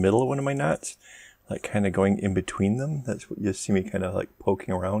right in the middle of one of my knots, like kind of going in between them. That's what you see me kind of like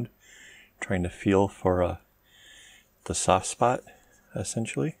poking around, trying to feel for the soft spot,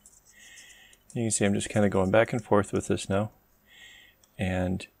 essentially. You can see I'm just kind of going back and forth with this now,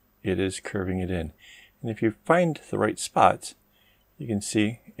 and it is curving it in. And if you find the right spots, you can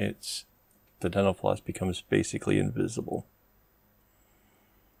see the dental floss becomes basically invisible.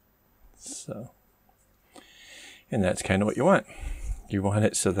 So. And that's kind of what you want. You want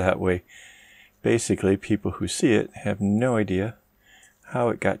it so that way, basically, people who see it have no idea how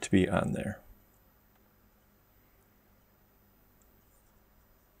it got to be on there.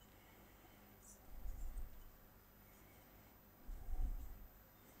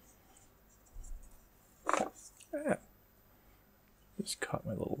 Ah, just caught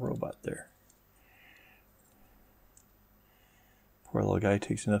my little robot there. Poor little guy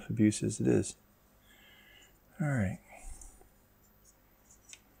takes enough abuse as it is. All right.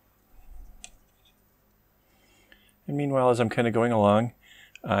 And meanwhile, as I'm kind of going along,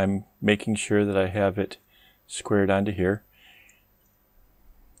 I'm making sure that I have it squared onto here.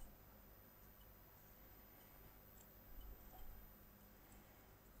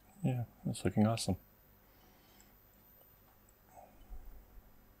 Yeah, that's looking awesome.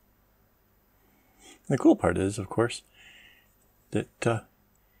 And the cool part is, of course, that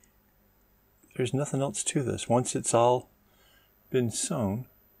there's nothing else to this. Once it's all been sewn,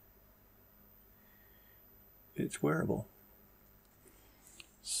 it's wearable.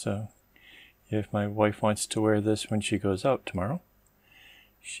 So if my wife wants to wear this when she goes out tomorrow,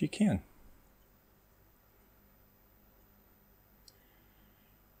 she can.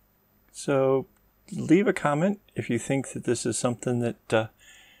 So leave a comment if you think that this is something that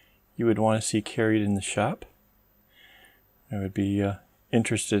you would want to see carried in the shop. I would be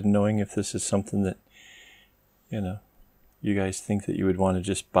interested in knowing if this is something that, you guys think that you would want to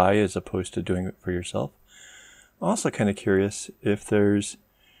just buy as opposed to doing it for yourself. I'm also kind of curious if there's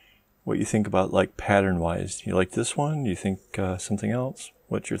what you think about, like, pattern-wise. You like this one? You think something else?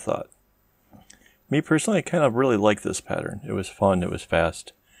 What's your thought? Me personally, I kind of really like this pattern. It was fun. It was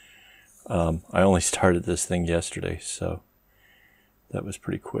fast. I only started this thing yesterday, so that was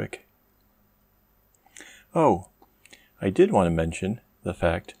pretty quick. Oh, I did want to mention the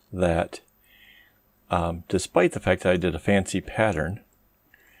fact that despite the fact that I did a fancy pattern,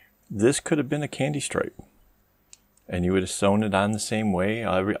 this could have been a candy stripe. And you would have sewn it on the same way.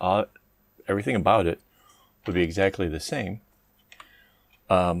 Everything about it would be exactly the same.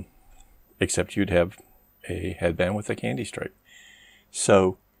 Except you'd have a headband with a candy stripe.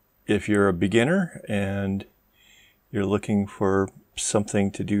 So if you're a beginner and you're looking for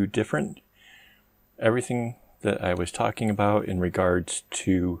something to do different, everything that I was talking about in regards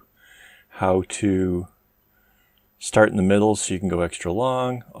to how to start in the middle so you can go extra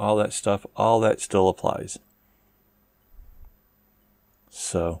long, all that stuff, all that still applies.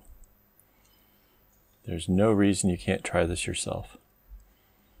 So there's no reason you can't try this yourself.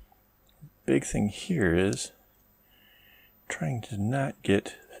 Big thing here is trying to not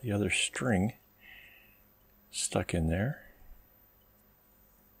get the other string stuck in there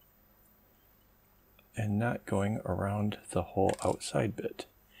and not going around the whole outside bit,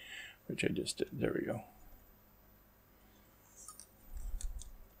 which I just did. There we go.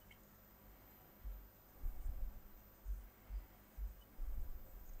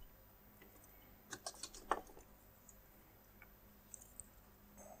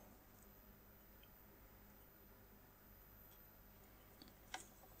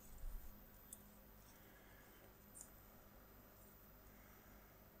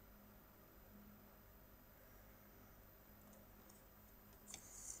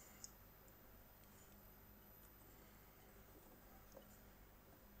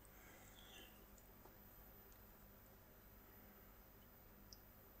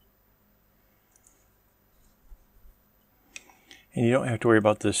 And you don't have to worry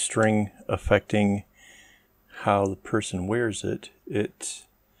about this string affecting how the person wears it. It's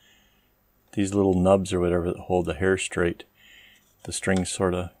these little nubs or whatever that hold the hair straight. The strings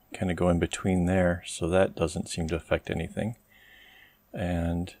sort of kind of go in between there, so that doesn't seem to affect anything.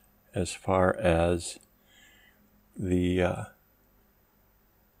 And as far as the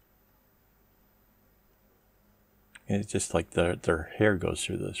it's just like their hair goes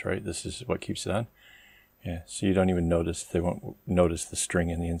through this, right? This is what keeps it on. Yeah, so you don't even notice, they won't notice the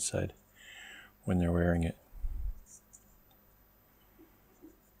string in the inside when they're wearing it.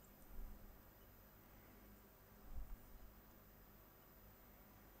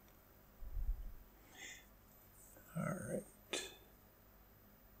 All right.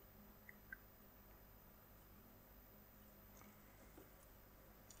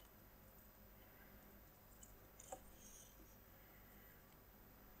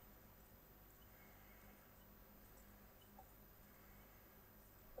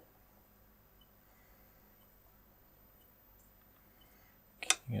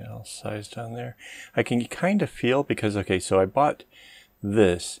 Get it all sized on there. I can kind of feel, because, okay, so I bought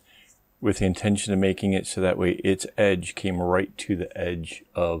this with the intention of making it so that way its edge came right to the edge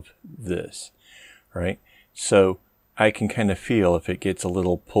of this, right? So I can kind of feel if it gets a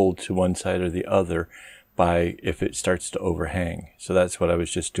little pulled to one side or the other by if it starts to overhang. So that's what I was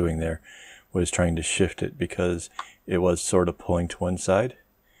just doing there, was trying to shift it because it was sort of pulling to one side.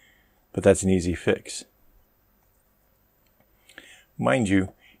 But that's an easy fix. Mind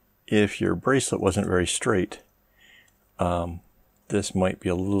you, if your bracelet wasn't very straight, this might be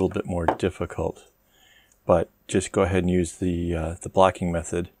a little bit more difficult. But just go ahead and use the blocking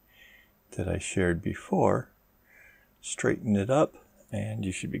method that I shared before. Straighten it up, and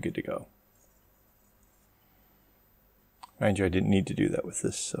you should be good to go. Mind you, I didn't need to do that with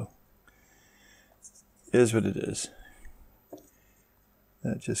this, so it is what it is.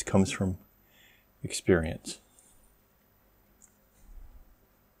 That just comes from experience.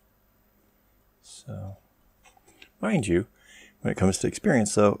 So, mind you, when it comes to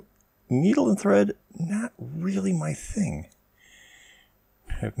experience, though, needle and thread, not really my thing.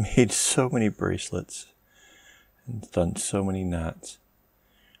 I've made so many bracelets and done so many knots,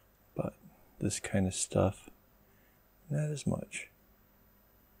 but this kind of stuff, not as much.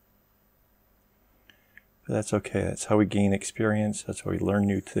 But that's okay. That's how we gain experience. That's how we learn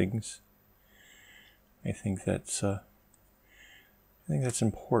new things. I think that's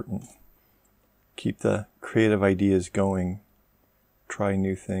important. Keep the creative ideas going. Try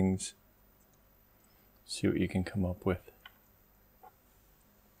new things. See what you can come up with.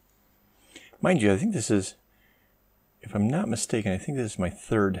 Mind you, I think this is, if I'm not mistaken, I think this is my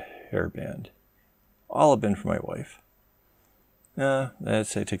third hairband. All have been for my wife. I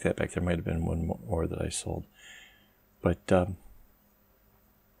take that back. There might have been one more that I sold. But,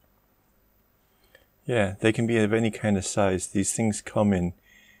 yeah, they can be of any kind of size. These things come in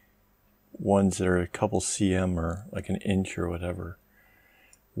ones that are a couple cm or like an inch or whatever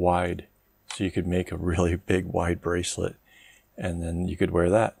wide. So you could make a really big wide bracelet and then you could wear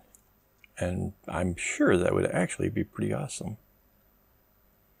that. And I'm sure that would actually be pretty awesome.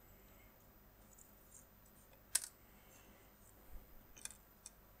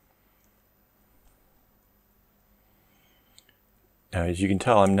 Now, as you can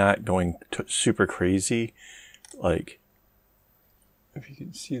tell, I'm not going super crazy. Like, if you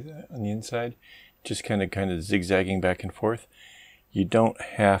can see that on the inside, just kind of zigzagging back and forth. You don't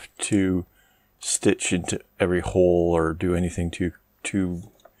have to stitch into every hole or do anything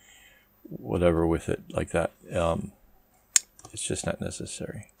too whatever with it like that. It's just not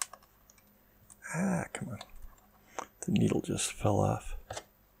necessary. Come on. The needle just fell off. I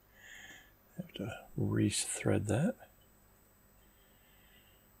have to re-thread that.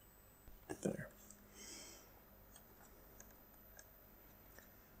 There.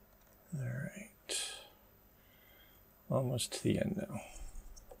 All right. Almost to the end now.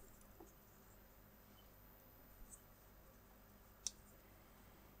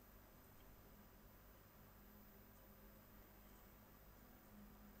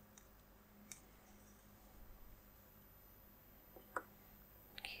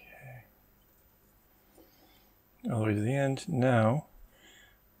 Okay. All the way to the end. Now,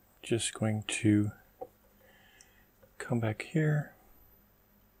 just going to come back here.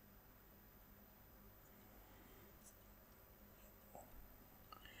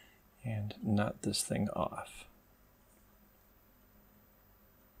 And knot this thing off.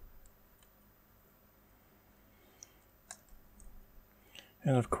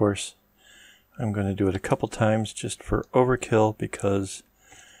 And of course, I'm going to do it a couple times just for overkill because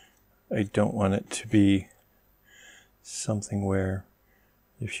I don't want it to be something where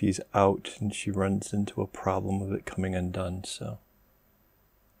if she's out and she runs into a problem of it coming undone. So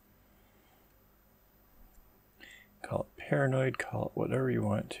call it paranoid, call it whatever you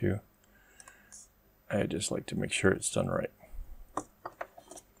want to. I just like to make sure it's done right.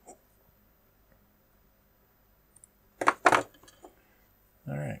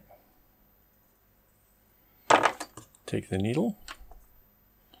 All right. Take the needle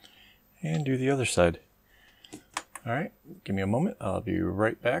and do the other side. All right, give me a moment. I'll be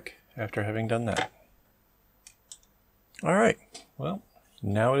right back after having done that. All right, well,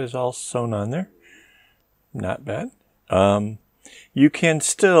 now it is all sewn on there. Not bad. You can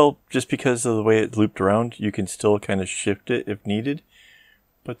still, just because of the way it looped around, you can still kind of shift it if needed.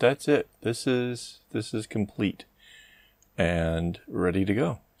 But that's it. This is complete and ready to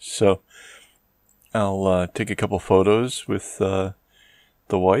go. So I'll take a couple photos with the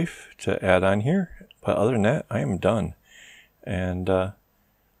wife to add on here. But other than that, I am done. And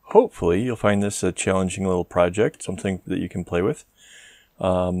hopefully you'll find this a challenging little project, something that you can play with.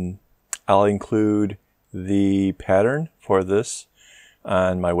 I'll include the pattern for this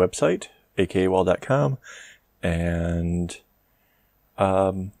on my website, AKAAWOL.com, and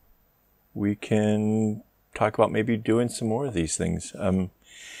we can talk about maybe doing some more of these things. I'm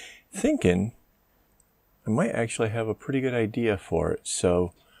thinking I might actually have a pretty good idea for it,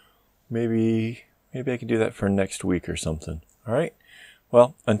 so maybe I could do that for next week or something. All right?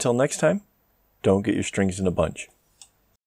 Well, until next time, don't get your strings in a bunch.